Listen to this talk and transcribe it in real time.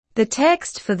The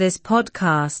text for this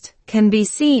podcast can be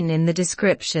seen in the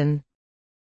description.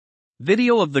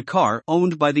 Video of the car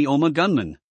owned by the Omagh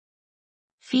gunman.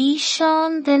 Bhí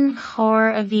Seán den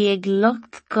chór a bhí ag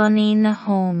lucht gunnaí na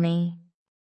Hómaí.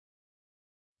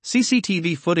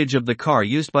 CCTV footage of the car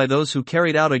used by those who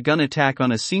carried out a gun attack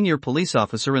on a senior police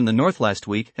officer in the north last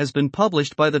week has been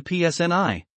published by the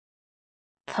PSNI.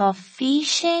 Tá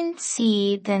físean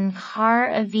tí den char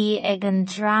a bhí ag an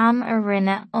drám a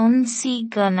rinne ionsaí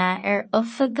gunna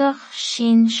oifigigh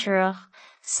sinsreach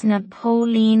sna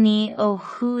póilíní ó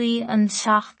thuaidh an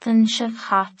seachtain seo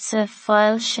chaite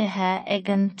foilsithe ag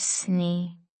an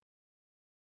psní.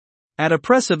 At a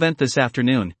press event this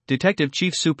afternoon, Detective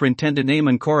Chief Superintendent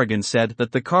Eamon Corrigan said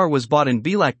that the car was bought in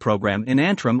BLAC program in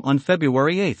Antrim on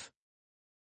February 8.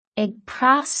 Ag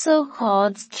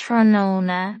prasochad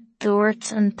Tróna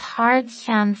dúirt an Tard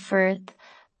Cheannfort,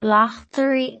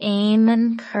 Blachtarí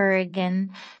Eamon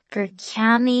Corrigan, gur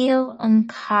ceannaíodh an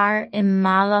car I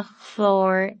Malach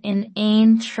Flór in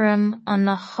Antrim on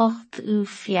the 8th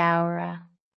Feabhra.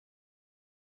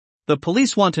 The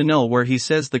police want to know where he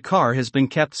says the car has been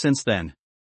kept since then.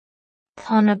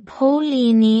 Tá na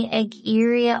póilíní ag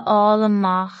iarraidh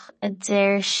amach a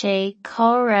deir sé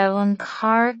chomh raibh an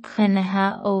car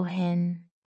coinithe ó shin.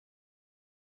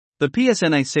 The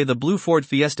PSNI say the blue Ford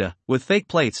Fiesta, with fake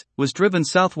plates, was driven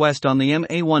southwest on the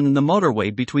MA1 in the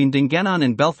motorway between Dungannon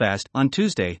and Belfast on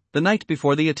Tuesday, the night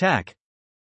before the attack.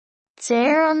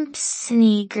 Deir an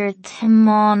psní gur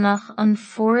tiománaigh an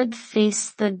Ford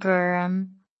Fiesta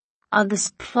gurm,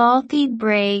 agus plátaí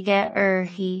bréige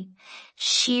uirthi,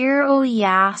 siar ó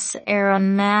dheas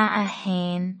an mea a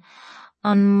hain,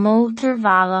 an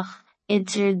mótarbhealach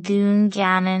idir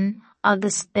Dungannon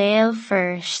agus Béal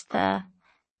Fursta,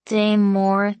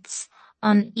 mórts,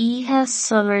 an oíche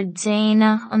sular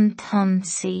déanach an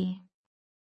tonsaí.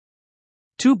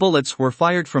 2 bullets were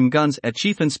fired from guns at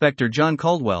Chief Inspector John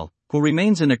Caldwell, who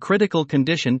remains in a critical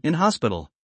condition in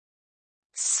hospital.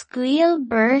 Scaoil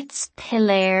Bert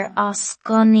Pillair as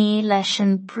gunnaí leis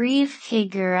an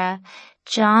bríomhchigire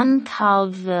John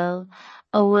Caldwell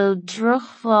a bhfuil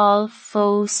druachmháil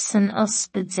fós san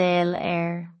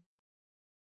ospidéal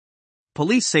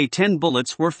Police say 10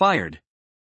 bullets were fired.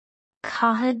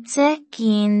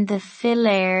 Caithfidh de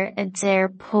Pillair a deir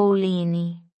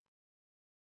póilíní.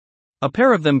 A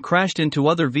pair of them crashed into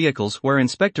other vehicles where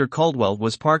Inspector Caldwell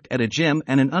was parked at a gym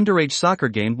and an underage soccer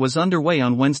game was underway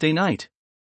on Wednesday night.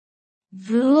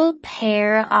 Bhuail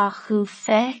péir acu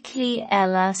feiclí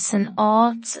eile san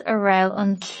áit a raibh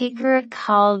an cigre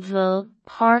Caldwell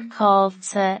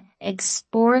parcáilte ag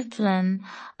Sportland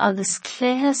agus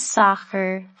cluiche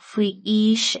soccer faoi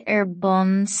aois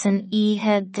bun san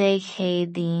oíche dé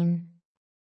chéadaoin.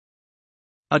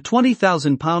 A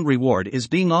 £20,000 reward is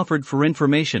being offered for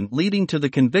information leading to the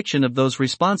conviction of those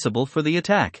responsible for the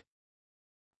attack.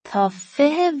 Tá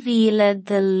 20,000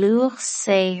 de luach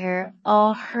saothar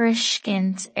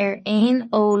áthriscint aon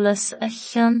eolas a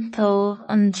thiontódh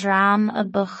an drám a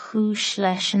ba chúis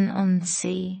leis an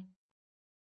ionsaí.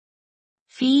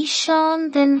 Bhí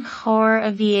Seán den chór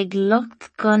a bhí ag lucht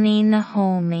gunnaí na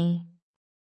Hómaí.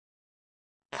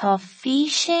 Tá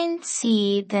físean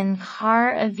tí den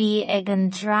char a bhí ag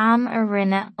an drám a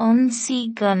rinne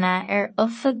ionsaí gunna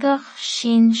oifigigh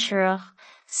sinsreach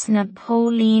sna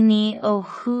póilíní ó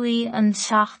thuaidh an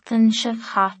seachtain seo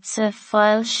chaite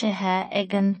foilsithe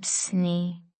ag an psní.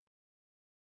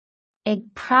 Ag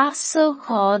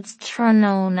prasochad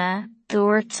Tróna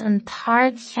dúirt an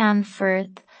Tard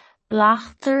Cheannfort,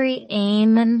 Blachtarí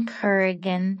Eamon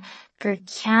Corrigan, gur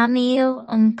ceannaíodh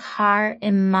an car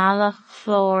I Malach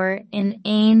Flór in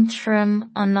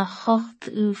Antrim on the 8th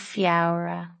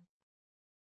Feabhra.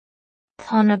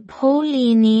 Tá na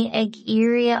póilíní ag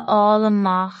iarraidh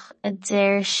amach a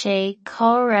deir sé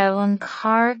chomh raibh an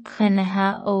car coinithe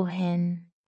ó shin.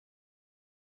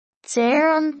 Deir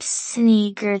an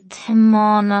psní gur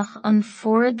tiománaigh an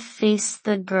Ford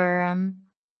Fiesta gurm,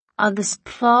 agus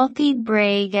plátaí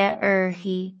bréige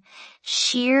uirthi,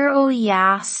 siar ó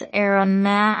dheas an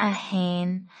mea a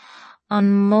hain,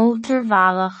 an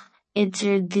mótarbhealach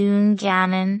idir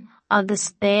Dungannon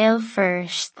agus Béal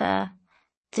Fursta,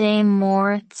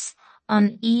 mórts,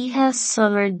 an oíche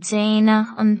sular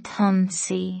déanach an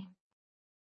tonsaí.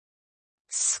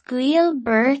 Scaoil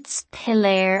Bert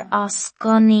Pillair as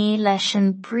gunnaí leis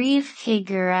an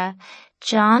bríomhchigire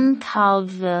John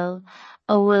Caldwell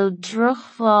a bhfuil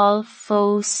druachmháil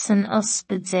fós san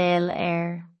ospidéal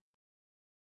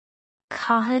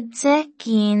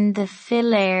Caithfidh de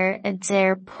Pillair a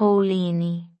deir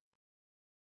póilíní.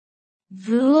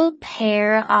 Bhuail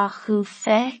péir acu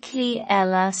feiclí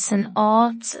eile san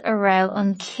áit a raibh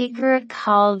an Cigearra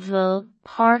Caldwell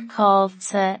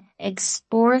Páirceáilte ag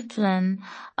Sportland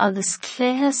agus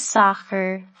cluiche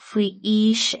soccer faoi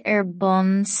fhís ar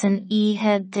bun san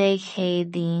 20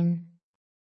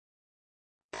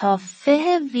 Tá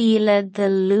 20,000 de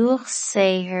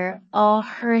luachsaothar á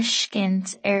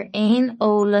thuairiscint ar aon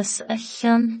eolas a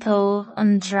tiontóg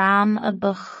an dream a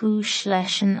ba chúis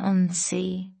leis an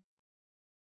ionsaí.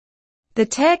 The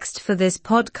text for this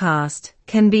podcast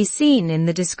can be seen in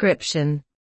the description.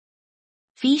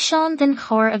 Bhí seán den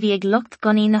chóir a bhí ag lucht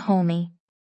gunnaí na hómaí.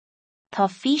 Tá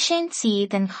físéintí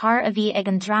den chóir a bhí ag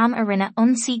an dream a rinne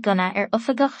ionsaí gunna ar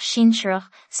oifigach sinsearach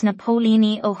sna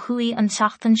póilíní ó chuaigh an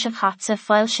seachtain sa chaite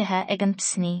foilsithe ag an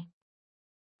psní.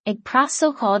 Ag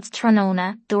prassócháid Tráthnóna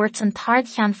dúirt an Tard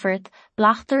Cheannfort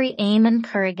Blachtarí Éamonn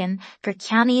Corrigan gur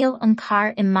ceannaíodh an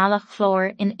carr i Mbealach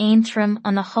Flór in aontram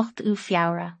an na 8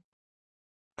 feabhra.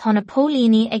 Tá na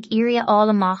póilíní ag iarraidh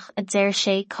amach a deir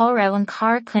sé cá raibh an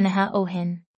carr cuinnithe ó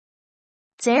shin.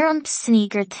 Deir an psní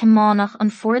gur tiománacht an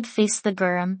Ford Fiesta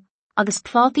Gurram, agus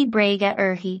plátaí bréige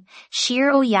uirthi, siar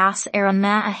ó dheas ar an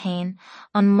mea a hain,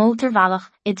 an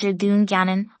mótarbhealach idir Dún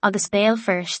Gannon agus Béal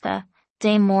Feirste,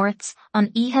 dé mórts,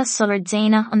 an oíche sular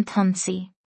déanach an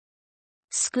tionsaí.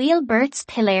 Scaoil Bert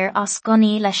Pillair as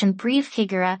gunnaí leis an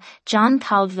bríomhchigire John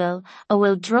Caldwell a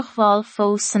bhfuil druchbháil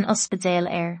fós san ospidéal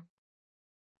air.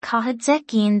 Caithfid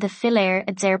 10 de Pillair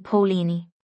a deir póilíní.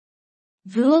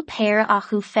 Bhuail péir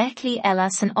acu feiclí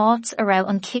eile san áit a raibh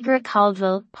an Cigearra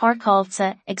Caldwell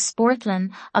Páirceáilte ag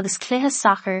Sportland agus cluiche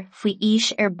soccer faoi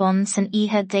fhís ar bun san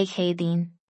 20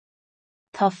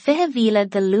 Tá 20,000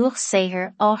 de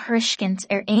luachsaothar á thuairiscint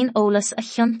ar aon eolas a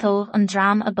tiontóg an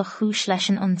dream a ba chúis leis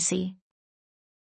an ionsaí.